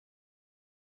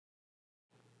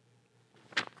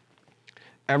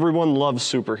Everyone loves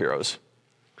superheroes.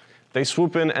 They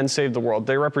swoop in and save the world.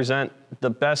 They represent the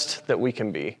best that we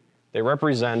can be. They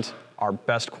represent our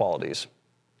best qualities.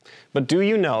 But do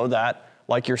you know that,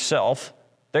 like yourself,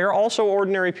 they are also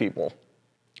ordinary people?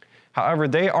 However,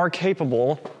 they are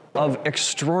capable of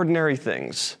extraordinary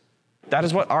things. That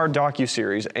is what our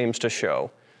docuseries aims to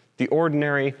show, the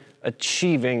ordinary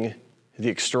achieving the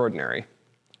extraordinary.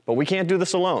 But we can't do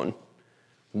this alone.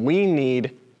 We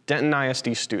need Denton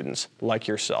ISD students like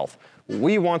yourself.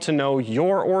 We want to know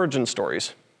your origin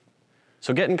stories.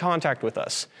 So get in contact with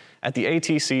us at the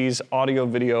ATC's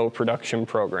audio-video production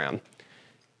program,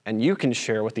 and you can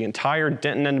share with the entire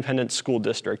Denton Independent School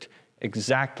District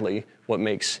exactly what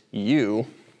makes you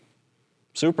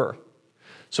super.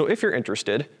 So if you're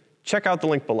interested, check out the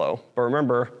link below. But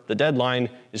remember, the deadline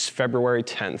is February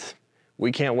 10th.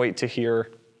 We can't wait to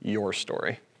hear your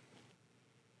story.